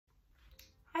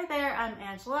there, I'm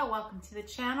Angela. Welcome to the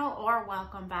channel, or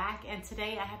welcome back. And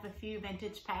today I have a few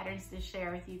vintage patterns to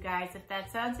share with you guys. If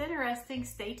that sounds interesting,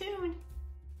 stay tuned.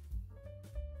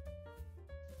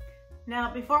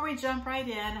 Now, before we jump right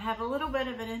in, I have a little bit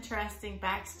of an interesting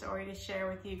backstory to share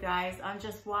with you guys on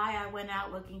just why I went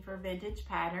out looking for vintage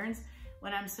patterns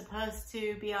when I'm supposed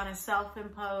to be on a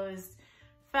self-imposed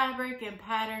fabric and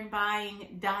pattern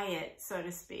buying diet, so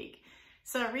to speak.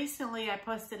 So recently I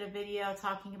posted a video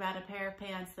talking about a pair of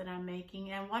pants that I'm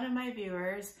making, and one of my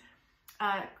viewers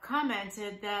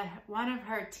commented that one of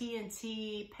her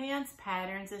TNT pants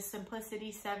patterns is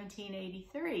Simplicity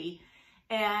 1783.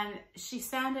 And she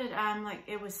sounded like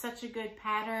it was such a good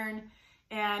pattern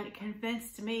and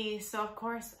convinced me. So of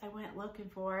course I went looking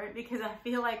for it because I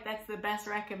feel like that's the best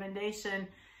recommendation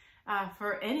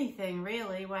for anything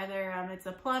really, whether it's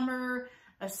a plumber,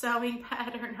 a sewing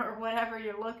pattern, or whatever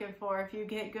you're looking for. If you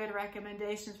get good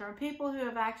recommendations from people who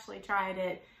have actually tried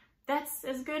it, that's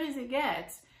as good as it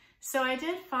gets. So I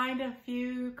did find a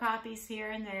few copies here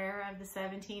and there of the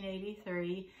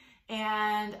 1783,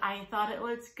 and I thought it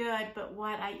looked good, but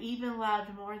what I even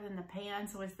loved more than the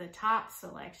pants was the top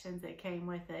selections that came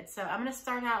with it. So I'm going to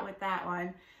start out with that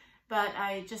one, but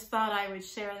I just thought I would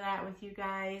share that with you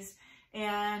guys.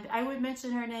 And I would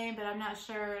mention her name, but I'm not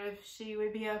sure if she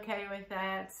would be okay with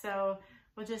that. So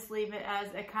we'll just leave it as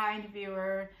a kind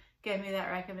viewer gave me that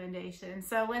recommendation.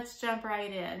 So let's jump right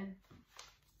in.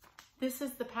 This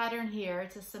is the pattern here.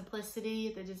 It's a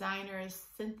Simplicity. The designer is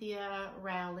Cynthia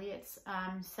Rowley. It's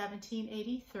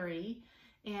 1783.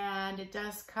 And it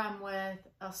does come with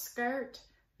a skirt,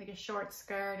 like a short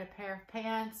skirt, a pair of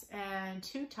pants, and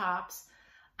two tops.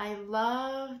 I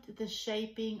loved the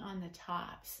shaping on the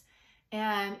tops.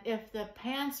 And if the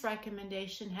pants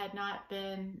recommendation had not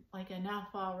been like enough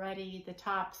already, the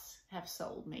tops have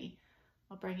sold me.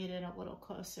 I'll bring it in a little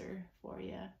closer for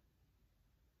you.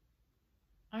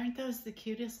 Aren't those the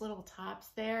cutest little tops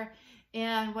there?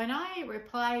 And when I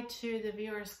replied to the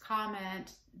viewer's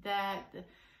comment that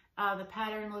the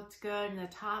pattern looked good and the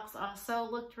tops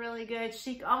also looked really good,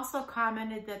 she also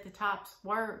commented that the tops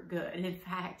were good, in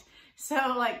fact.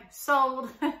 So like, sold.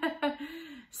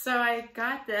 So I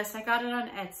got this. I got it on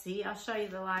Etsy. I'll show you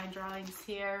the line drawings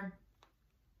here.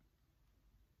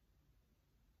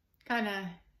 Kind of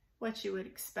what you would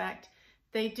expect.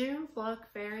 They do look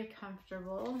very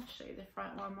comfortable. I'll show you the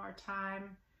front one more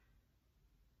time.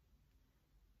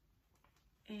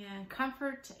 And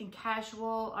comfort and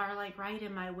casual are like right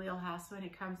in my wheelhouse when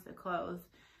it comes to clothes.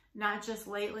 Not just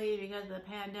lately because of the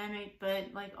pandemic, but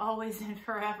like always and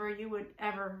forever, you would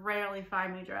ever rarely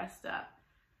find me dressed up.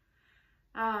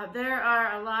 There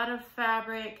are a lot of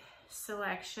fabric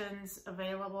selections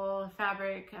available,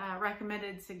 fabric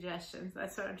recommended suggestions.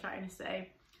 That's what I'm trying to say.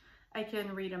 I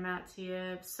can read them out to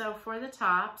you. So for the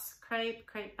tops, crepe,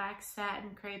 crepe back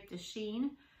satin, crepe de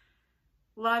chine,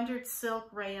 laundered silk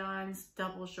rayons,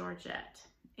 double georgette.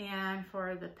 And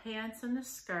for the pants and the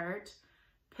skirt,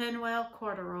 pinwheel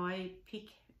corduroy,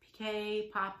 pique,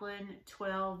 poplin,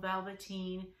 twill,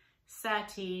 velveteen,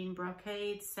 sateen,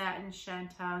 brocade, satin,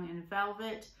 shantung, and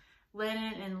velvet,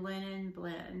 linen, and linen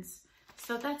blends.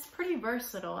 So that's pretty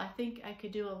versatile. I think I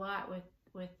could do a lot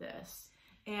with this.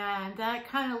 And that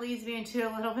kind of leads me into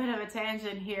a little bit of a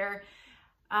tangent here.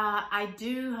 I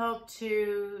do hope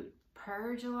to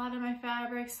purge a lot of my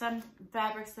fabrics, some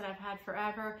fabrics that I've had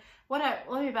forever. Let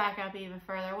me back up even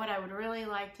further. What I would really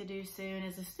like to do soon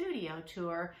is a studio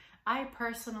tour. I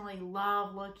personally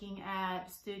love looking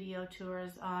at studio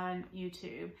tours on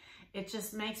YouTube. It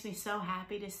just makes me so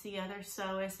happy to see other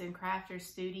sewists and crafters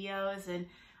studios, and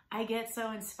I get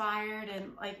so inspired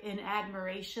and like in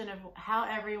admiration of how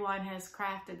everyone has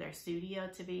crafted their studio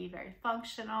to be very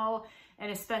functional,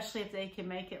 and especially if they can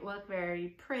make it look very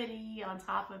pretty on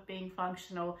top of being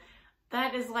functional.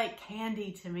 That is like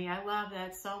candy to me. I love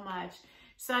that so much.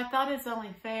 So I thought it's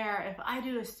only fair if I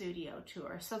do a studio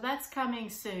tour. So that's coming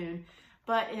soon.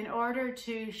 But in order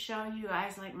to show you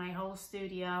guys like my whole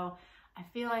studio, I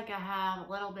feel like I have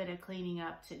a little bit of cleaning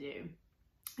up to do,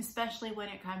 especially when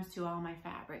it comes to all my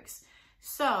fabrics.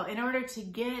 So in order to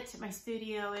get my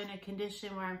studio in a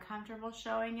condition where I'm comfortable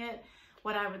showing it,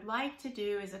 what I would like to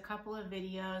do is a couple of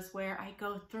videos where I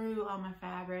go through all my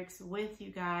fabrics with you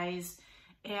guys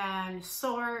and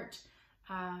sort,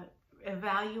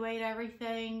 evaluate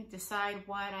everything, decide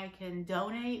what I can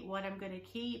donate, what I'm going to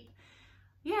keep.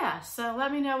 Yeah, so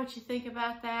let me know what you think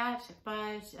about that,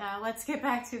 but let's get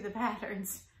back to the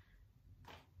patterns.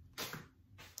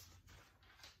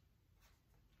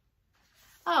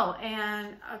 Oh,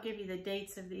 and I'll give you the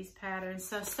dates of these patterns.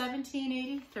 So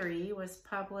 1783 was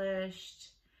published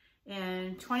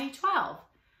in 2012.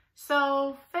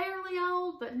 So fairly really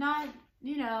old, but not,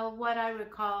 you know, what I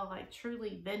would call like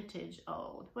truly vintage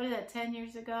old. What is that, 10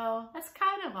 years ago? That's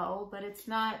kind of old, but it's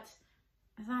not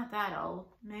that old.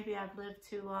 Maybe I've lived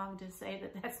too long to say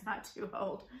that that's not too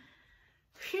old.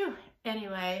 Phew.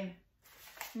 Anyway,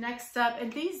 next up,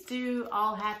 and these do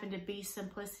all happen to be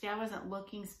Simplicity. I wasn't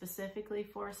looking specifically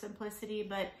for Simplicity,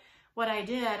 but what I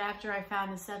did after I found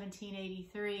the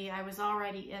 1783, I was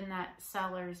already in that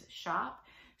seller's shop.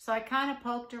 So I kind of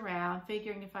poked around,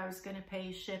 figuring if I was going to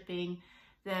pay shipping,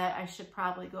 that I should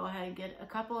probably go ahead and get a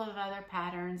couple of other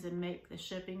patterns and make the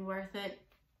shipping worth it.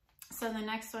 So the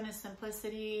next one is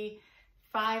Simplicity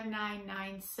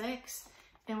 5996.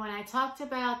 And when I talked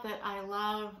about that I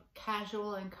love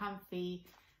casual and comfy,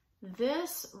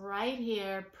 this right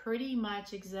here pretty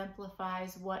much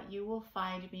exemplifies what you will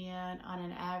find me in on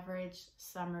an average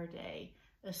summer day.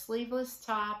 A sleeveless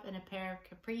top and a pair of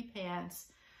capri pants.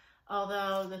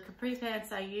 Although the capri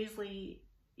pants I usually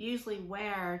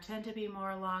wear tend to be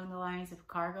more along the lines of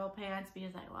cargo pants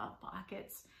because I love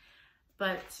pockets.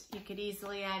 But you could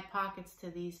easily add pockets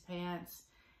to these pants.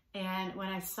 And when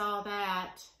I saw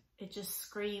that, it just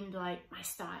screamed like my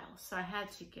style. So I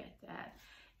had to get that.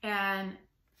 And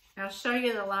I'll show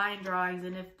you the line drawings,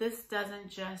 and if this doesn't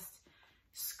just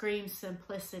scream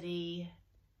simplicity,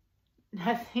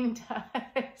 nothing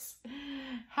does.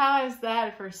 How is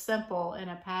that for simple in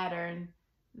a pattern?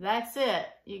 That's it.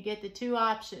 You get the two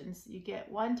options. You get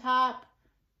one top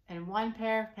and one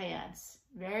pair of pants.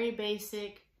 Very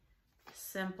basic,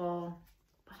 simple,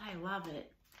 but I love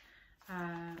it.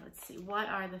 Let's see, what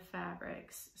are the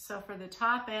fabrics? So for the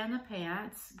top and the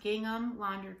pants, gingham,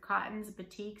 laundered cottons,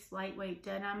 batiks, lightweight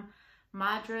denim,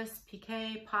 madras,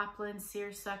 piqué, poplin,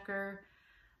 seersucker,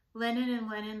 linen and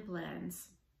linen blends.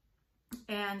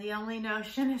 And the only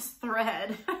notion is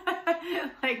thread.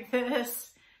 Like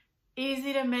this,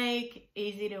 easy to make,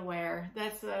 easy to wear.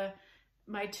 That's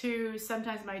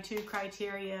sometimes my two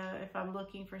criteria if I'm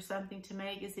looking for something to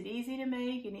make. Is it easy to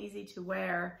make and easy to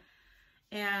wear?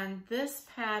 And this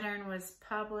pattern was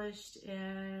published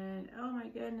in, oh my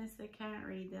goodness, I can't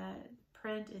read that.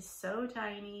 Print is so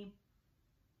tiny.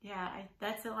 Yeah,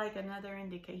 that's like another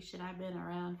indication I've been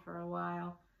around for a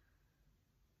while.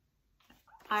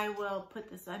 I will put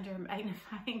this under a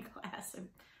magnifying glass and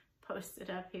post it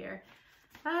up here.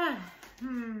 Sad,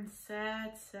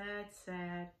 sad,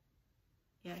 sad.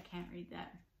 Yeah, I can't read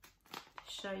that.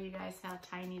 Show you guys how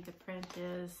tiny the print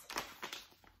is.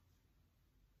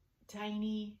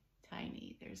 Tiny,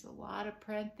 tiny. There's a lot of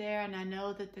print there, and I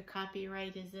know that the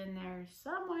copyright is in there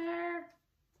somewhere.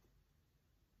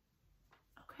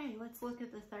 Okay, let's look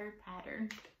at the third pattern.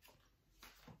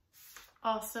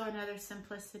 Also another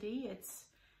Simplicity. It's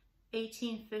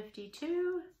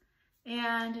 1852,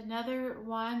 and another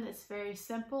one that's very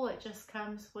simple. It just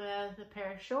comes with a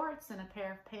pair of shorts and a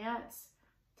pair of pants.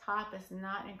 Top is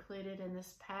not included in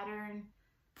this pattern.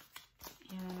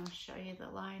 And I'll show you the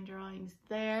line drawings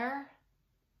there.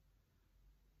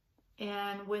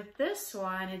 And with this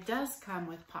one, it does come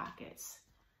with pockets.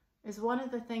 Is one of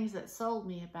the things that sold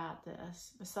me about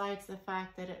this, besides the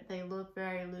fact that they look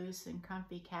very loose and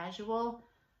comfy casual.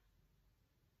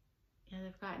 Yeah,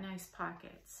 they've got nice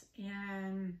pockets.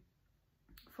 And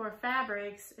for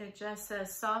fabrics, it just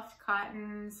says soft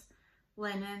cottons,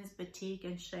 linens, batik,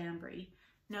 and chambray.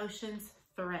 Notions,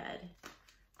 thread.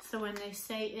 So when they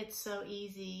say it's so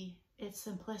easy, it's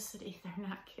simplicity, they're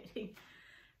not kidding.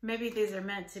 Maybe these are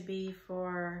meant to be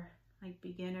for like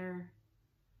beginner.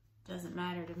 Doesn't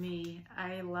matter to me.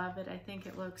 I love it. I think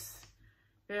it looks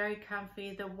very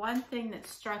comfy. The one thing that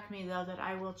struck me though that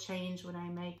I will change when I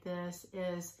make this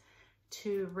is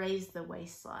to raise the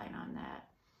waistline on that.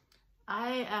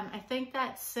 I think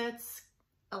that sits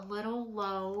a little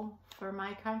low for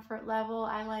my comfort level.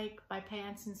 I like my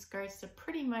pants and skirts to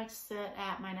pretty much sit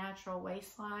at my natural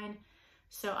waistline.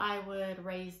 So I would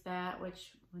raise that,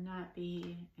 which would not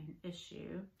be an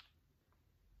issue.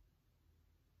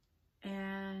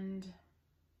 And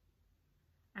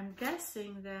I'm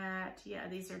guessing that, yeah,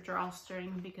 these are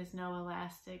drawstring because no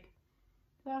elastic.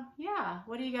 So yeah,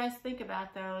 what do you guys think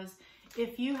about those?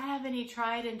 If you have any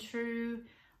tried and true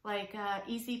like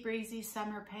easy breezy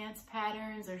summer pants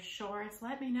patterns or shorts,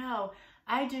 let me know.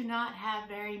 I do not have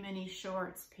very many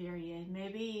shorts, period.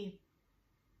 Maybe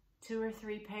 2 or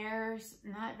 3 pairs,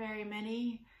 not very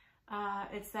many.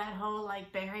 It's that whole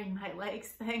like bearing my legs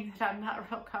thing that I'm not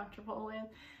real comfortable with,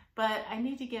 but I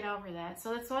need to get over that.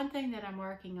 So that's one thing that I'm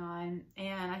working on,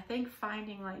 and I think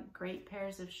finding like great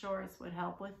pairs of shorts would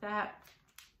help with that.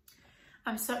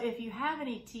 So if you have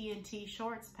any T&T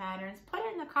shorts patterns, put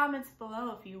it in the comments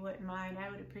below if you wouldn't mind.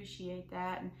 I would appreciate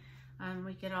that. And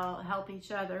we could all help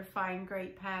each other find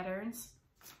great patterns.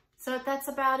 So that's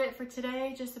about it for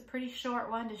today. Just a pretty short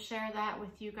one to share that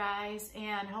with you guys,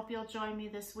 and hope you'll join me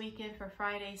this weekend for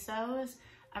Friday Sews.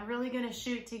 I'm really gonna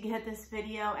shoot to get this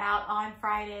video out on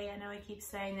Friday. I know I keep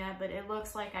saying that, but it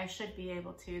looks like I should be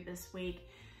able to this week.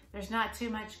 There's not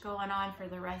too much going on for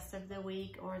the rest of the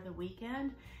week or the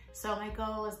weekend. So my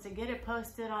goal is to get it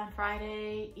posted on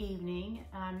Friday evening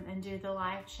and do the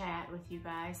live chat with you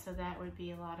guys. So that would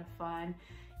be a lot of fun.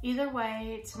 Either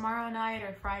way, tomorrow night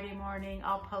or Friday morning,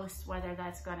 I'll post whether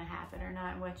that's going to happen or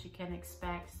not and what you can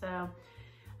expect. So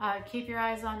keep your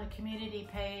eyes on the community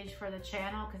page for the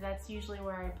channel, because that's usually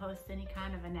where I post any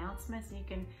kind of announcements. You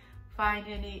can find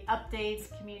any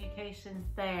updates, communications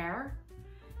there.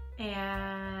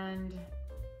 And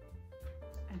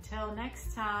until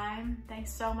next time,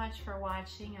 thanks so much for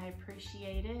watching. I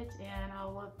appreciate it. And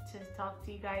I'll look to talk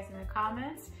to you guys in the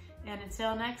comments. And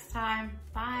until next time,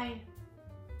 bye.